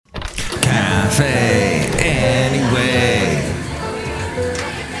Cafe anyway.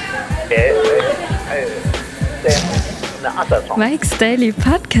 Mike's Daily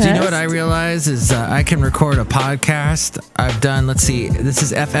Podcast. Do you know what I realize is I can record a podcast. I've done, let's see, this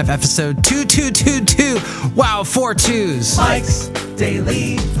is FF episode 2222. Wow, 4 2s. Mike's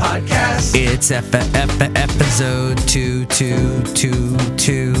Daily Podcast. It's FF episode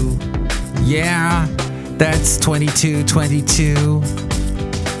 2222. Yeah, that's 2222.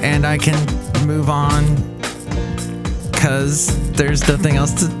 And I can move on because there's nothing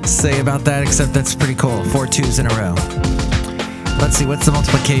else to say about that except that's pretty cool. 4 2s in a row. Let's see, what's the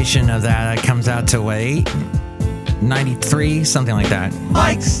multiplication of that? It comes out to, what, 8? 93? Something like that.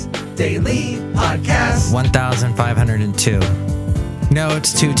 Mike's Daily Podcast. 1,502. No,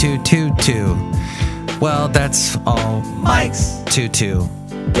 it's 2222. Well, that's all. Mike's 22.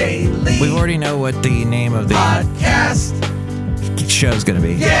 Daily. We already know what the name of the Podcast show's going to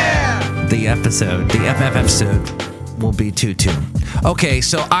be. Yeah. The episode, the FF episode will be 22. Okay,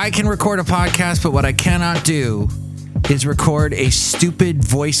 so I can record a podcast, but what I cannot do is record a stupid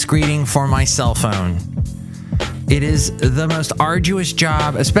voice greeting for my cell phone. It is the most arduous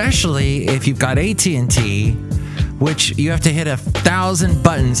job, especially if you've got AT&T, which you have to hit 1,000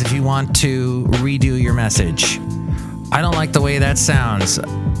 buttons if you want to redo your message. I don't like the way that sounds.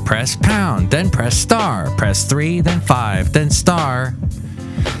 Press pound, then press star, press 3, then 5, then star.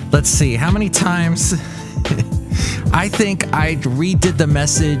 Let's see, how many times? I think I redid the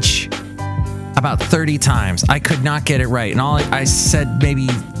message about 30 times. I could not get it right. And I said maybe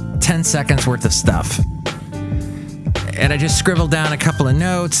 10 seconds worth of stuff. And I just scribbled down a couple of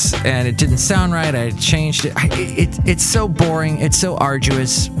notes and it didn't sound right. I changed it. It's so boring. It's so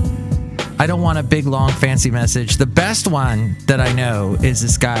arduous. I don't want a big, long, fancy message. The best one that I know is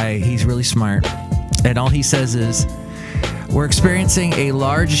this guy. He's really smart. And all he says is, we're experiencing a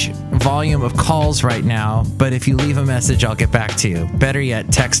large volume of calls right now, but if you leave a message, I'll get back to you. Better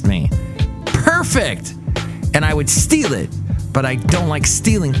yet, text me. Perfect! And I would steal it, but I don't like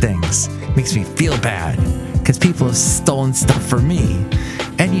stealing things. It makes me feel bad, because people have stolen stuff from me.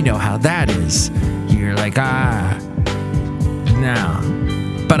 And you know how that is. You're like, no.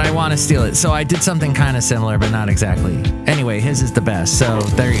 But I want to steal it. So I did something kind of similar, but not exactly. Anyway, his is the best, so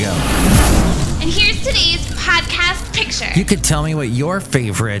there you go. And here's today's podcast picture. You could tell me what your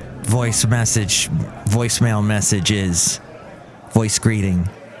favorite voicemail message is. Voice greeting.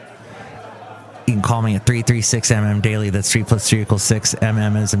 You can call me at 336MM Daily. That's 3 + 3 = 6.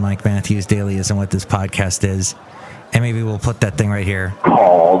 MM as in Mike Matthews. Daily isn't what this podcast is. And maybe we'll put that thing right here.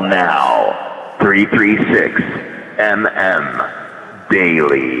 Call now. 336MM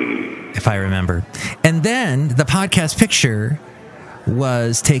Daily. If I remember. And then the podcast picture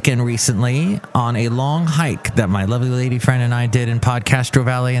was taken recently on a long hike that my lovely lady friend and I did in Podcastro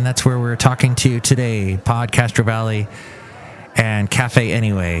Valley, and that's where we're talking to you today. Podcastro Valley and Cafe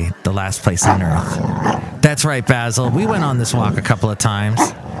Anyway, the last place on earth. That's right, Basil. We went on this walk a couple of times,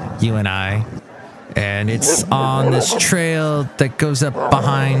 you and I, and it's on this trail that goes up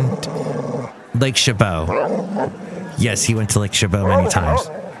behind Lake Chabot. Yes, he went to Lake Chabot many times.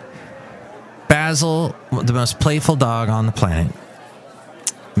 Basil, the most playful dog on the planet.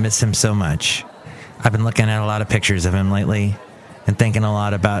 Miss him so much. I've been looking at a lot of pictures of him lately and thinking a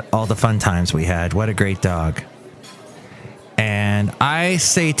lot about all the fun times we had. What a great dog. And I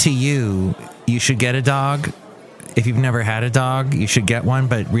say to you, you should get a dog. If you've never had a dog, you should get one,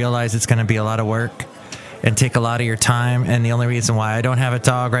 but realize it's going to be a lot of work and take a lot of your time. And the only reason why I don't have a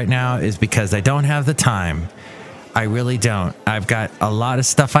dog right now is because I don't have the time. I really don't. I've got a lot of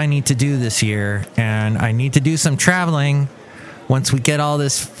stuff I need to do this year, and I need to do some traveling once we get all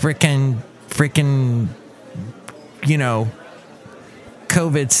this freaking,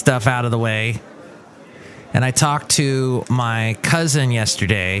 COVID stuff out of the way. And I talked to my cousin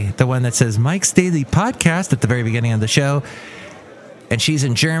yesterday, the one that says Mike's Daily Podcast at the very beginning of the show. And she's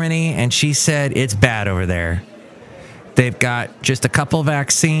in Germany, and she said it's bad over there. They've got just a couple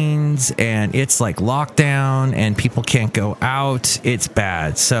vaccines, and it's like lockdown, and people can't go out. It's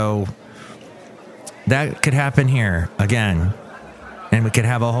bad. So that could happen here again. And we could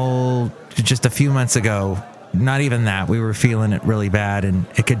have just a few months ago, not even that, we were feeling it really bad, and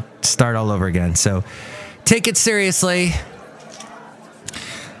it could start all over again. So take it seriously.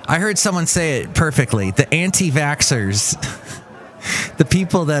 I heard someone say it perfectly. The anti-vaxxers, the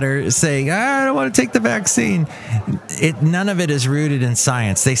people that are saying, I don't want to take the vaccine, none of it is rooted in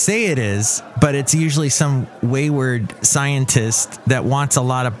science. They say it is, but it's usually some wayward scientist that wants a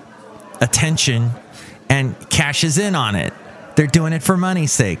lot of attention and cashes in on it. They're doing it for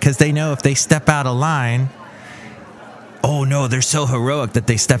money's sake because they know if they step out of line, oh no, they're so heroic that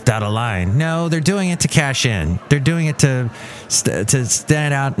they stepped out of line. No, they're doing it to cash in. They're doing it to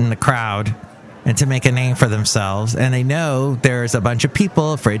stand out in the crowd and to make a name for themselves. And they know there's a bunch of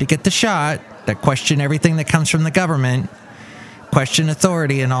people afraid to get the shot that question everything that comes from the government, question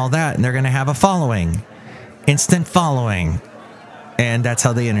authority and all that. And they're going to have a following, instant following. And that's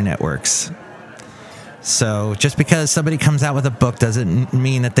how the internet works. So just because somebody comes out with a book doesn't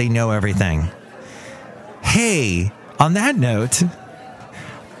mean that they know everything. Hey, on that note,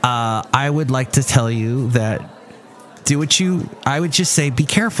 I would like to tell you that I would just say be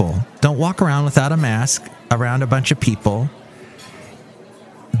careful. Don't walk around without a mask around a bunch of people.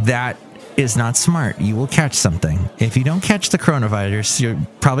 That is not smart. You will catch something. If you don't catch the coronavirus, you're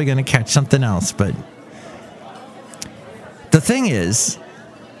probably going to catch something else. But the thing is,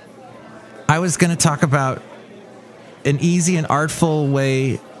 I was going to talk about an easy and artful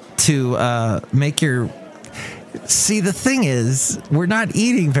way to make your... See, the thing is, we're not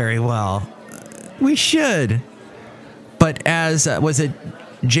eating very well. We should. But as, was it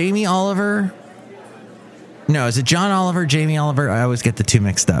Jamie Oliver? No, is it John Oliver, Jamie Oliver? I always get the two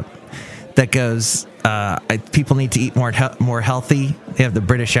mixed up. That goes, people need to eat more healthy. They have the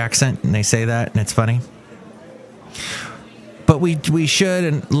British accent, and they say that, and it's funny. But we should,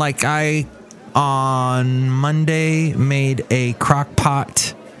 and like I, on Monday, made a crock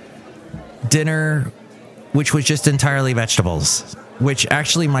pot dinner, which was just entirely vegetables, which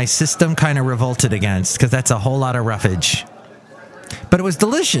actually my system kind of revolted against because that's a whole lot of roughage. But it was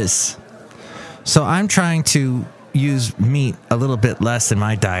delicious. So I'm trying to use meat a little bit less in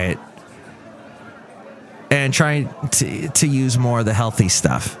my diet and trying to use more of the healthy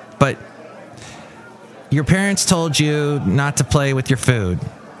stuff. But your parents told you not to play with your food.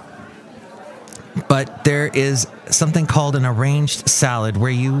 But there is something called an arranged salad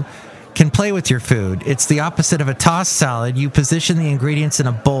where you can play with your food. It's the opposite of a tossed salad. You position the ingredients in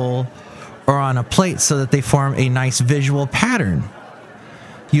a bowl or on a plate so that they form a nice visual pattern.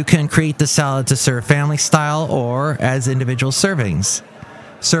 You can create the salad to serve family style or as individual servings.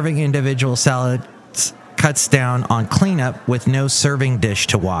 Serving individual salads cuts down on cleanup with no serving dish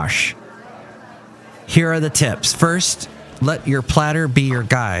to wash. Here are the tips. First, let your platter be your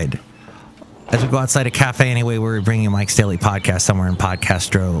guide. As we go outside a cafe anyway, we're bringing Mike's Daily Podcast somewhere in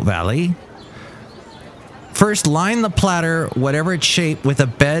Podcastro Valley. First, line the platter, whatever its shape, with a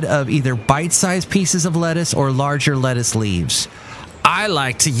bed of either bite-sized pieces of lettuce or larger lettuce leaves. I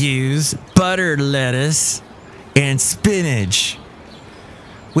like to use buttered lettuce and spinach,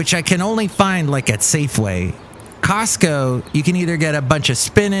 which I can only find like at Safeway. Costco, you can either get a bunch of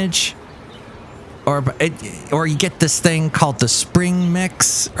spinach or you get this thing called the spring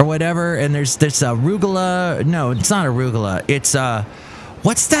mix or whatever, and there's arugula. No, it's not arugula. It's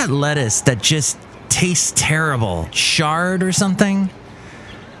what's that lettuce that just tastes terrible? Chard or something?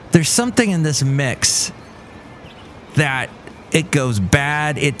 There's something in this mix that it goes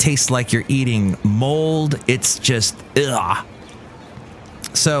bad. It tastes like you're eating mold. It's just ugh.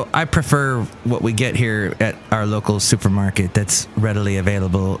 So I prefer what we get here at our local supermarket that's readily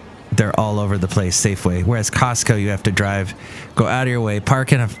available. They're all over the place, Safeway. Whereas Costco, you have to go out of your way,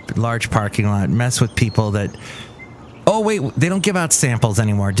 park in a large parking lot, mess with people that... Oh, wait, they don't give out samples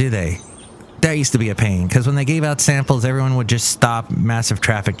anymore, do they? That used to be a pain, because when they gave out samples, everyone would just stop, massive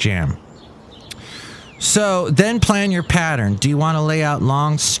traffic jam. So then plan your pattern. Do you want to lay out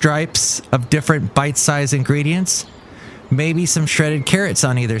long stripes of different bite-sized ingredients? Maybe some shredded carrots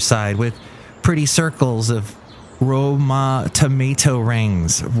on either side with pretty circles of Roma tomato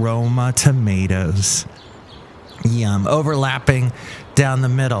rings. Roma tomatoes. Yum. Overlapping down the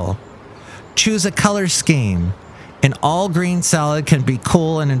middle. Choose a color scheme. An all-green salad can be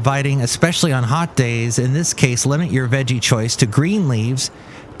cool and inviting, especially on hot days. In this case, limit your veggie choice to green leaves,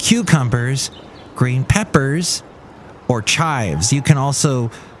 cucumbers, green peppers, or chives. You can also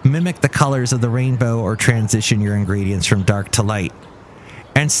mimic the colors of the rainbow or transition your ingredients from dark to light.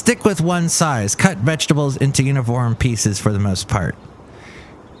 And stick with one size. Cut vegetables into uniform pieces for the most part.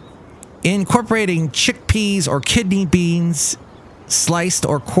 Incorporating chickpeas or kidney beans, sliced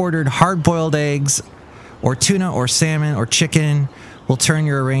or quartered hard-boiled eggs, or tuna or salmon or chicken will turn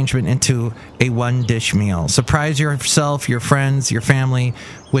your arrangement into a one-dish meal. Surprise yourself, your friends, your family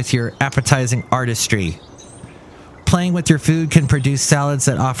with your appetizing artistry. Playing with your food can produce salads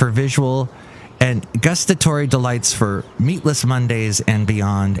that offer visual and gustatory delights for meatless Mondays and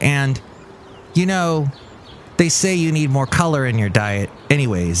beyond. And, you know, they say you need more color in your diet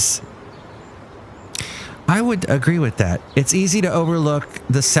anyways. I would agree with that. It's easy to overlook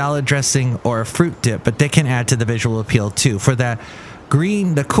the salad dressing or a fruit dip, but they can add to the visual appeal too. For that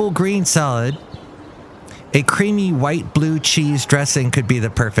green, the cool green salad, A creamy white blue cheese dressing could be the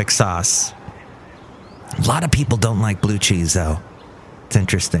perfect sauce. A lot of people don't like blue cheese, though. It's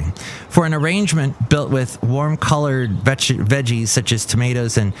interesting. For an arrangement built with warm-colored veggies such as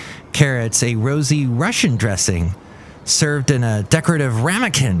tomatoes and carrots, a rosy Russian dressing served in a decorative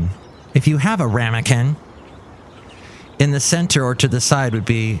ramekin. If you have a ramekin, in the center or to the side would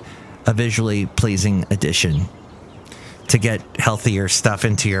be a visually pleasing addition to get healthier stuff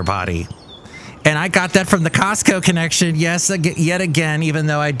into your body. And I got that from the Costco connection, yes, yet again, even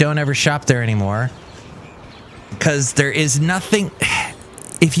though I don't ever shop there anymore. Because there is nothing...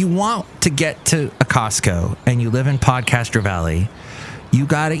 If you want to get to a Costco and you live in Podcaster Valley, you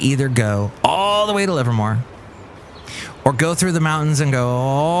got to either go all the way to Livermore or go through the mountains and go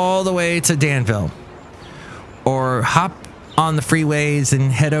all the way to Danville, or hop on the freeways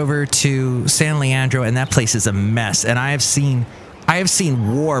and head over to San Leandro, and that place is a mess. And I have seen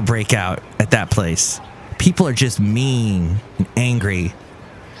war break out at that place. People are just mean and angry.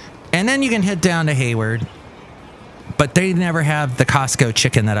 And then you can head down to Hayward, but they never have the Costco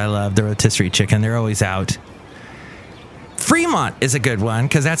chicken that I love, the rotisserie chicken. They're always out. Fremont is a good one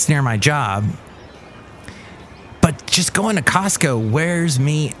because that's near my job. But just going to Costco wears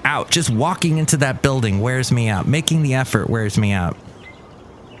me out. Just walking into that building wears me out. Making the effort wears me out.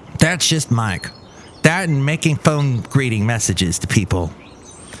 That's just Mike. That and making phone greeting messages to people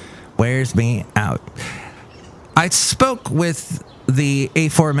wears me out. I spoke with the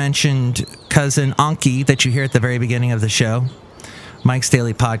aforementioned cousin Anki that you hear at the very beginning of the show, Mike's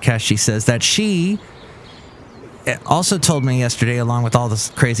Daily Podcast. She says that she also told me yesterday, along with all this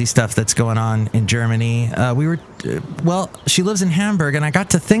crazy stuff that's going on in Germany, she lives in Hamburg, and I got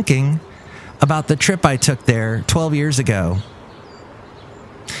to thinking about the trip I took there 12 years ago.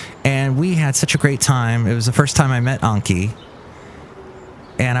 And we had such a great time. It was the first time I met Anki.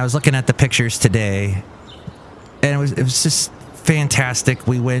 And I was looking at the pictures today, and it was just fantastic.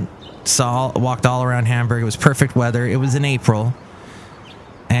 We walked all around Hamburg. It was perfect weather. It was in April.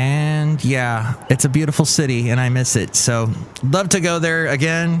 And yeah, it's a beautiful city, and I miss it. So love to go there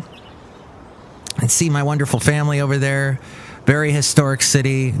again and see my wonderful family over there. Very historic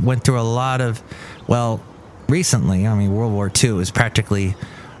city. Went through a lot of, recently, World War II was practically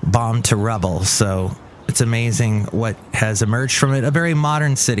bombed to rubble. So it's amazing what has emerged from it. A very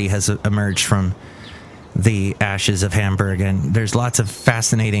modern city has emerged from the ashes of Hamburg, and there's lots of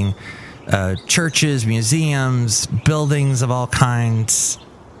fascinating churches, museums, buildings of all kinds,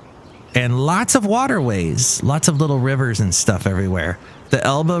 and lots of waterways, lots of little rivers and stuff everywhere. The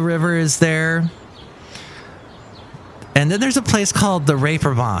Elbe River is there. And then there's a place called the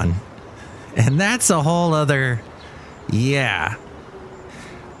Reeperbahn, and that's a whole other,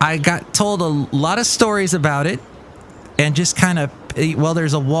 I got told a lot of stories about it, and just kind of,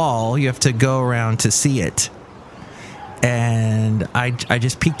 there's a wall. You have to go around to see it. And I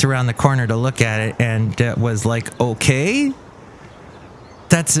just peeked around the corner to look at it, and it was like, okay,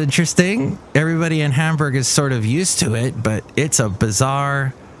 that's interesting. Everybody in Hamburg is sort of used to it, but it's a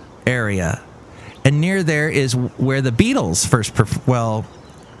bizarre area. And near there is where the Beatles first,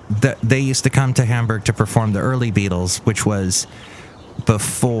 they used to come to Hamburg to perform the early Beatles, which was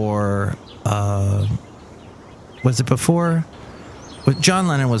before, John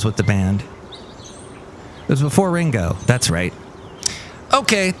Lennon was with the band. It was before Ringo. That's right.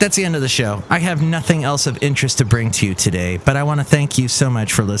 Okay, that's the end of the show. I have nothing else of interest to bring to you today, but I want to thank you so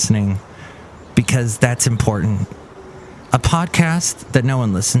much for listening, because that's important. A podcast that no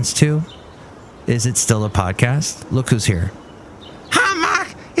one listens to, is it still a podcast? Look who's here. Hi,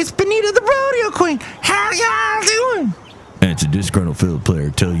 Mike. It's Benita the Rodeo Queen. How y'all doing? And it's a disgruntled field player.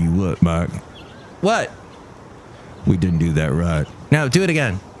 Tell you what, Mike. What? We didn't do that right. No, do it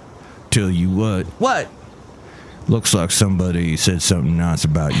again. Tell you what. What? Looks like somebody said something nice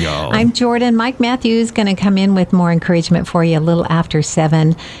about y'all. I'm Jordan. Mike Matthews going to come in with more encouragement for you a little after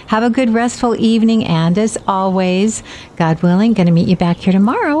 7. Have a good, restful evening. And as always, God willing, going to meet you back here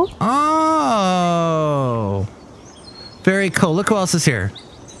tomorrow. Oh, very cool. Look who else is here.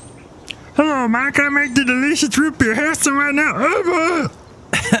 Hello, Mike. I make the delicious root beer Harrison right now.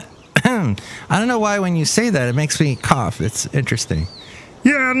 I don't know why when you say that, it makes me cough. It's interesting.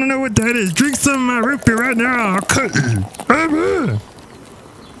 Yeah, I don't know what that is. Drink some of my root beer right now. I'll cut you.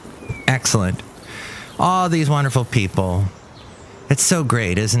 Excellent. All these wonderful people. It's so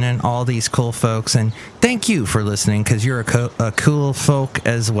great, isn't it? All these cool folks. And thank you for listening, because you're a cool folk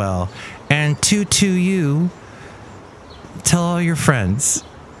as well. And to you, tell all your friends.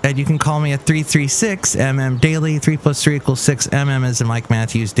 And you can call me at 336-MM Daily. 3 plus 3 equals 6. MM is in Mike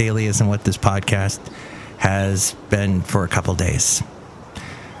Matthews. Daily is in what this podcast has been for a couple days.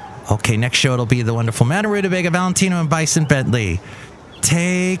 Okay, next show it'll be the wonderful Madam Rutabaga, Valentino, and Bison Bentley.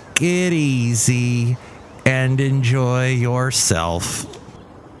 Take it easy and enjoy yourself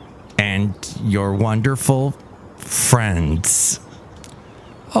and your wonderful friends.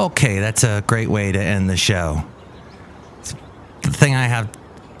 Okay, that's a great way to end the show. The thing I have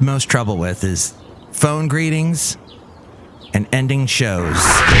most trouble with is phone greetings and ending shows.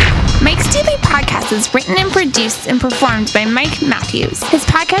 Mike's Daily Podcast is written and produced and performed by Mike Matthews. His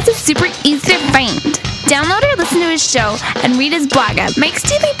podcast is super easy to find. Download or listen to his show and read his blog at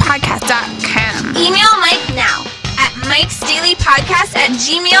mikesdailypodcast.com. Email Mike now at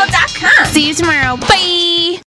mikesdailypodcast@gmail.com. See you tomorrow. Bye!